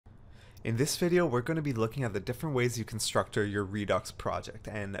In this video, we're going to be looking at the different ways you can structure your Redux project.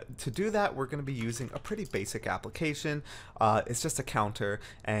 And to do that, we're going to be using a pretty basic application. It's just a counter,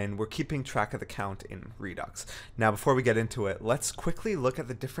 and we're keeping track of the count in Redux. Now, before we get into it, let's quickly look at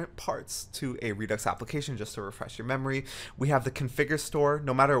the different parts to a Redux application just to refresh your memory. We have the configure store.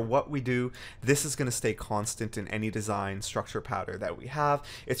 No matter what we do, this is going to stay constant in any design structure pattern that we have.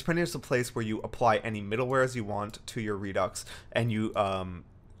 It's pretty much the place where you apply any middlewares you want to your Redux, and you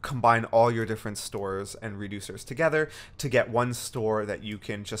combine all your different stores and reducers together to get one store that you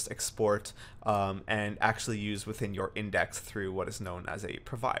can just export and actually use within your index through what is known as a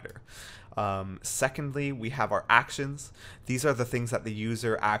provider. Secondly, we have our actions. These are the things that the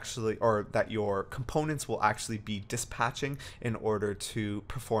user actually, or that your components will actually be dispatching in order to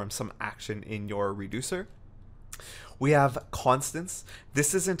perform some action in your reducer. We have constants.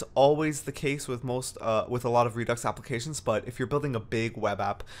 This isn't always the case with with a lot of Redux applications, but if you're building a big web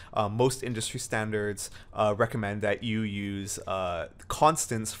app, most industry standards recommend that you use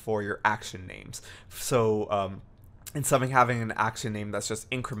constants for your action names. So instead of having an action name that's just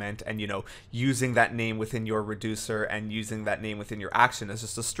increment and, using that name within your reducer and using that name within your action as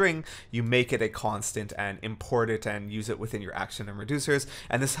just a string, you make it a constant and import it and use it within your action and reducers.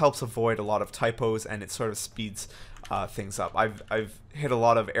 And this helps avoid a lot of typos, and it sort of speeds things up. I've hit a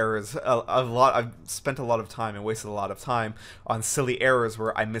lot of errors. I've spent a lot of time and wasted a lot of time on silly errors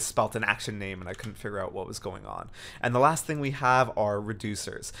where I misspelt an action name and I couldn't figure out what was going on. And the last thing we have are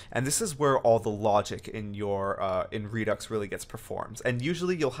reducers, and this is where all the logic in your in Redux really gets performed. And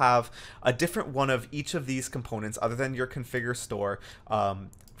usually you'll have a different one of each of these components other than your configure store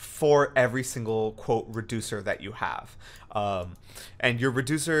for every single quote reducer that you have. And your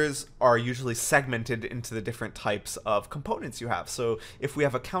reducers are usually segmented into the different types of components you have. So if we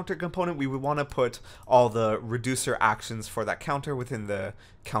have a counter component, we would want to put all the reducer actions for that counter within the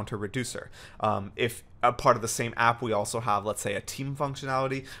counter reducer. If a part of the same app we also have, let's say, a team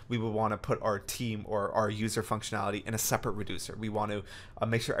functionality, we would want to put our team or our user functionality in a separate reducer. We want to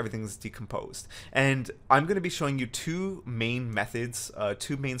make sure everything's decomposed. And I'm going to be showing you two main methods,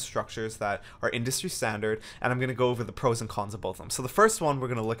 two main structures that are industry standard, and I'm going to go over the pros and cons of both of them. So the first one we're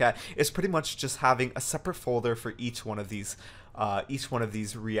going to look at is pretty much just having a separate folder for each one of these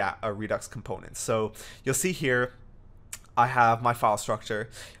Redux components. So you'll see here I have my file structure,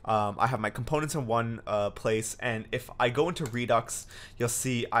 I have my components in one place, and if I go into Redux, you'll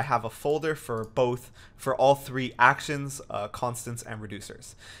see I have a folder for all three actions, constants, and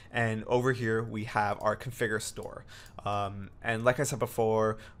reducers. And over here we have our configure store. And like I said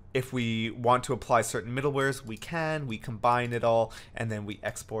before, if we want to apply certain middlewares, we combine it all, and then we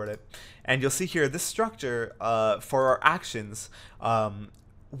export it. And you'll see here this structure for our actions,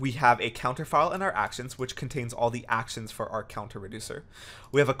 we have a counter file in our actions, which contains all the actions for our counter reducer.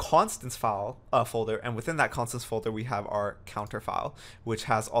 We have a constants file folder, and within that constants folder, we have our counter file, which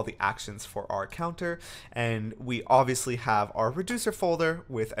has all the actions for our counter. And we obviously have our reducer folder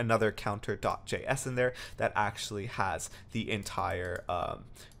with another counter.js in there that actually has the entire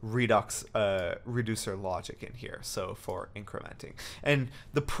Redux reducer logic in here, so for incrementing. And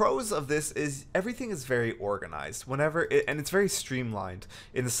the pros of this is everything is very organized and it's very streamlined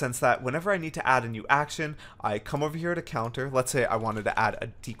in the sense that whenever I need to add a new action, I come over here to counter. Let's say I wanted to add a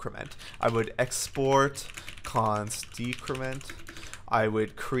decrement. I would export const decrement. I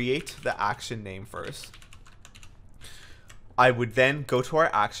would create the action name first. I would then go to our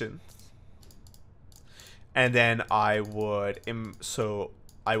action, and then I would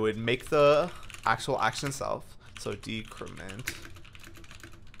make the actual action itself, so decrement,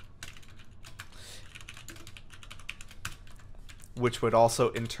 which would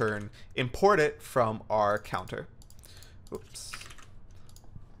also in turn import it from our counter. Oops.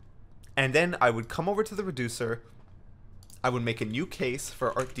 And then I would come over to the reducer, I would make a new case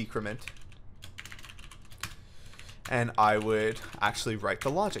for our decrement, and I would actually write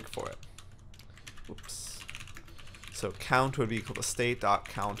the logic for it. Oops. So count would be equal to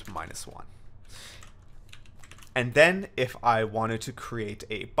state.count -1. And then if I wanted to create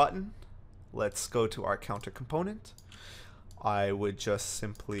a button, let's go to our counter component. I would just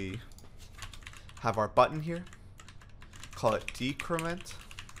simply have our button here, call it decrement.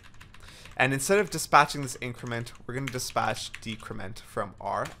 And instead of dispatching this increment, we're going to dispatch decrement from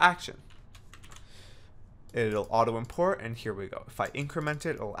our action. It'll auto import, and here we go. If I increment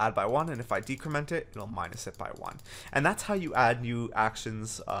it, it'll add by 1, and if I decrement it, it'll minus it by 1. And that's how you add new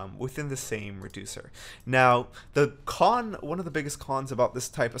actions within the same reducer. Now, one of the biggest cons about this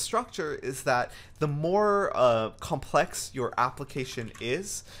type of structure is that the more complex your application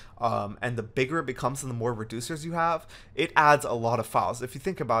is, and the bigger it becomes and the more reducers you have, it adds a lot of files. If you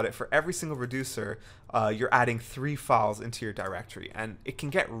think about it, for every single reducer, you're adding 3 files into your directory, and it can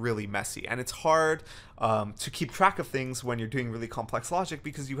get really messy, and it's hard to keep track of things when you're doing really complex logic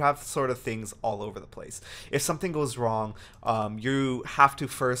because you have sort of things all over the place. If something goes wrong, you have to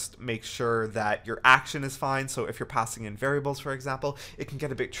first make sure that your action is fine. So if you're passing in variables, for example, it can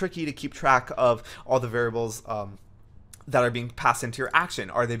get a bit tricky to keep track of all the variables that are being passed into your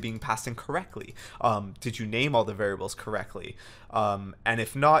action. Are they being passed in correctly? Did you name all the variables correctly? And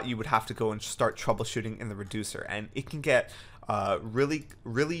if not, you would have to go and start troubleshooting in the reducer, and it can get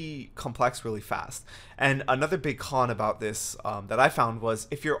really complex really fast. And another big con about this that I found was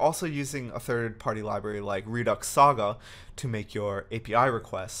if you're also using a third-party library like Redux Saga to make your API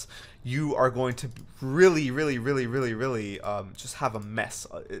requests, you are going to really just have a mess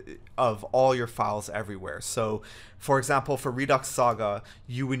of all your files everywhere. So for example, for Redux Saga,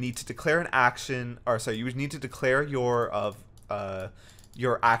 you would need to declare an action, or sorry, you would need to declare your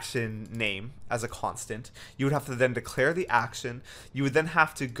action name as a constant. You would have to then declare the action. You would then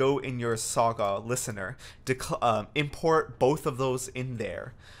have to go in your Saga listener, import both of those in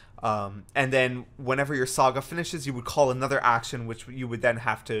there. And then whenever your Saga finishes, you would call another action, which you would then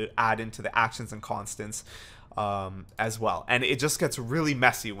have to add into the actions and constants as well. And it just gets really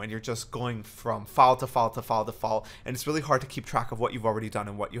messy when you're just going from file to file to file to file, and it's really hard to keep track of what you've already done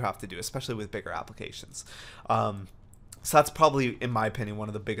and what you have to do, especially with bigger applications. So that's probably, in my opinion, one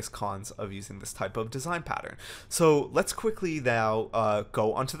of the biggest cons of using this type of design pattern. So let's quickly now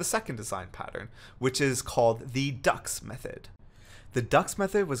go onto the second design pattern, which is called the Dux method. The Dux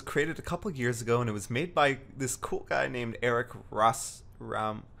method was created a couple years ago, and it was made by this cool guy named Eric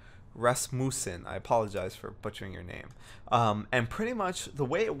Rasmussen. I apologize for butchering your name. And pretty much the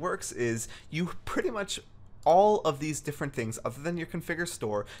way it works is you pretty much all of these different things, other than your configure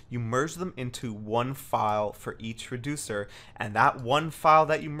store, you merge them into one file for each reducer, and that one file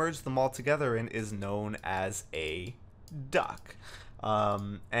that you merge them all together in is known as a duck.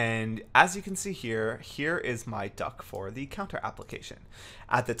 And as you can see here, here is my duck for the counter application.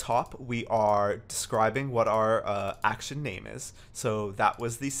 At the top, we are describing what our action name is. So that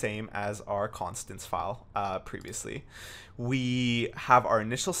was the same as our constants file previously. We have our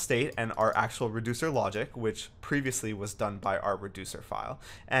initial state and our actual reducer logic, which previously was done by our reducer file.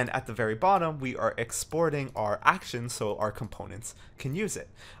 And at the very bottom, we are exporting our action so our components can use it.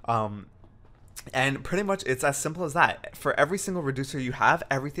 And pretty much it's as simple as that. For every single reducer you have,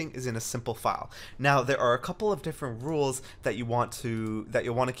 everything is in a simple file. Now there are a couple of different rules that you'll want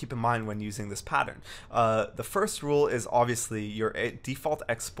to keep in mind when using this pattern. The first rule is obviously your default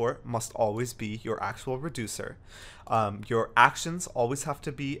export must always be your actual reducer. Your actions always have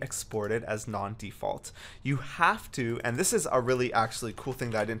to be exported as non-default. You have to, and this is a really actually cool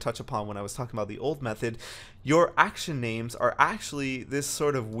thing that I didn't touch upon when I was talking about the old method, your action names are actually this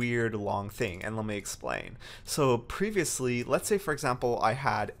sort of weird long thing, and let me explain. So previously, let's say for example I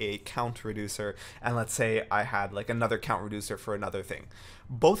had a count reducer, and let's say I had like another count reducer for another thing.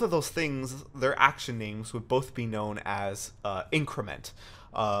 Both of those things, their action names would both be known as increment.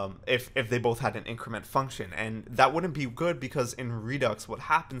 If they both had an increment function, and that wouldn't be good because in Redux what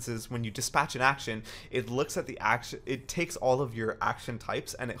happens is when you dispatch an action, it looks at the action, it takes all of your action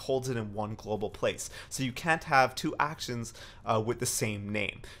types and it holds it in one global place. So you can't have two actions with the same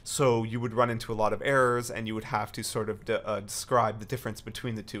name. So you would run into a lot of errors, and you would have to sort of describe the difference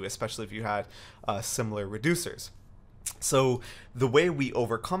between the two, especially if you had similar reducers. So the way we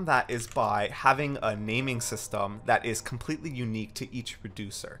overcome that is by having a naming system that is completely unique to each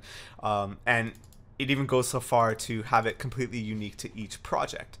reducer. And it even goes so far to have it completely unique to each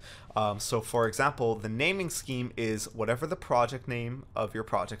project. So for example, the naming scheme is whatever the project name of your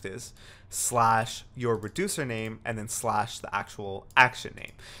project is, slash your reducer name, and then slash the actual action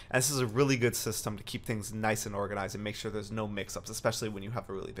name. And this is a really good system to keep things nice and organized and make sure there's no mix-ups, especially when you have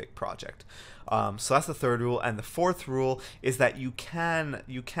a really big project. So that's the third rule. And the fourth rule is that you can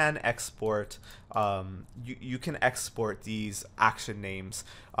export you can export these action names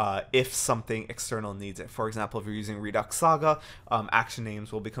if something external needs it. For example, if you're using Redux Saga, action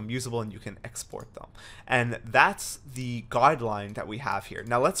names will become usable and you can export them. And that's the guideline that we have here.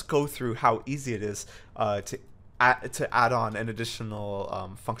 Now let's go through how easy it is to add on an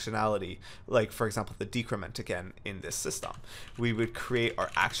additional functionality, like for example the decrement again in this system. We would create our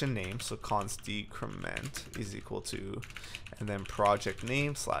action name, so const decrement is equal to, and then project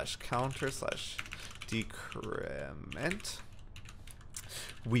name slash counter slash decrement.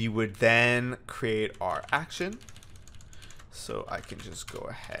 We would then create our action, so I can just go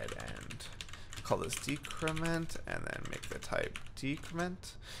ahead and call this decrement, and then make the type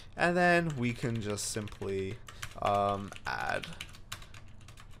decrement, and then we can just simply add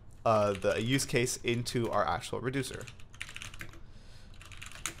the use case into our actual reducer.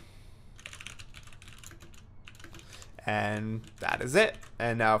 And that is it.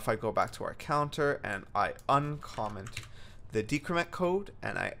 And now if I go back to our counter and I uncomment the decrement code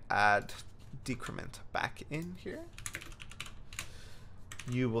and I add decrement back in here,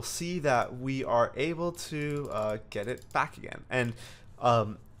 you will see that we are able to get it back again. And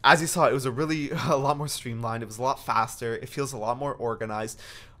as you saw, it was a lot more streamlined. It was a lot faster. It feels a lot more organized.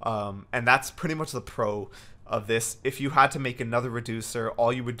 And that's pretty much the pro of this. If you had to make another reducer,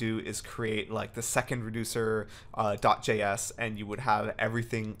 all you would do is create like the second reducer .js, and you would have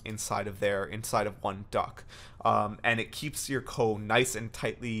everything inside of there, inside of one duck. And it keeps your code nice and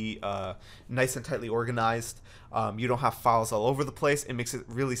tightly organized. You don't have files all over the place. It makes it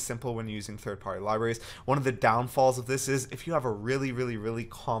really simple when using third-party libraries. One of the downfalls of this is if you have a really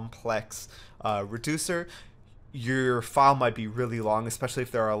complex reducer, your file might be really long, especially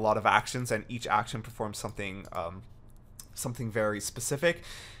if there are a lot of actions and each action performs something very specific.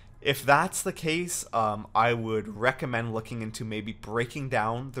 If that's the case, I would recommend looking into maybe breaking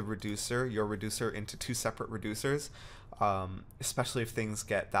down the reducer, your reducer, into two separate reducers, especially if things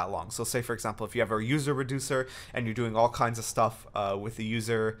get that long. So say, for example, if you have a user reducer and you're doing all kinds of stuff with the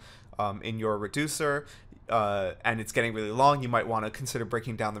user in your reducer, and it's getting really long, you might want to consider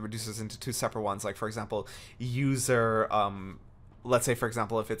breaking down the reducers into two separate ones. Like, for example, user, let's say, for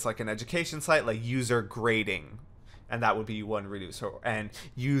example, if it's like an education site, like user grading, and that would be one reducer, and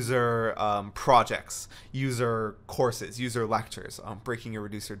user projects, user courses, user lectures, breaking your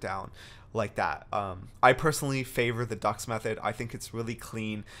reducer down like that. I personally favor the Dux method. I think it's really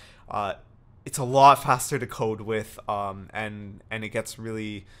clean. It's a lot faster to code with, and it gets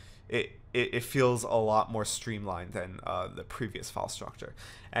really... It feels a lot more streamlined than the previous file structure.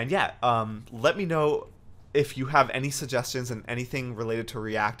 And yeah, let me know if you have any suggestions and anything related to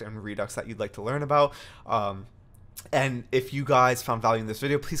React and Redux that you'd like to learn about. And if you guys found value in this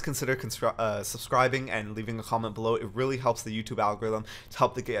video, please consider subscribing and leaving a comment below. It really helps the YouTube algorithm to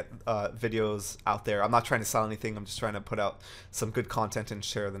help to get videos out there. I'm not trying to sell anything. I'm just trying to put out some good content and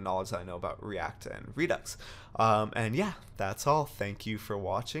share the knowledge that I know about React and Redux. And yeah, that's all. Thank you for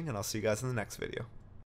watching, and I'll see you guys in the next video.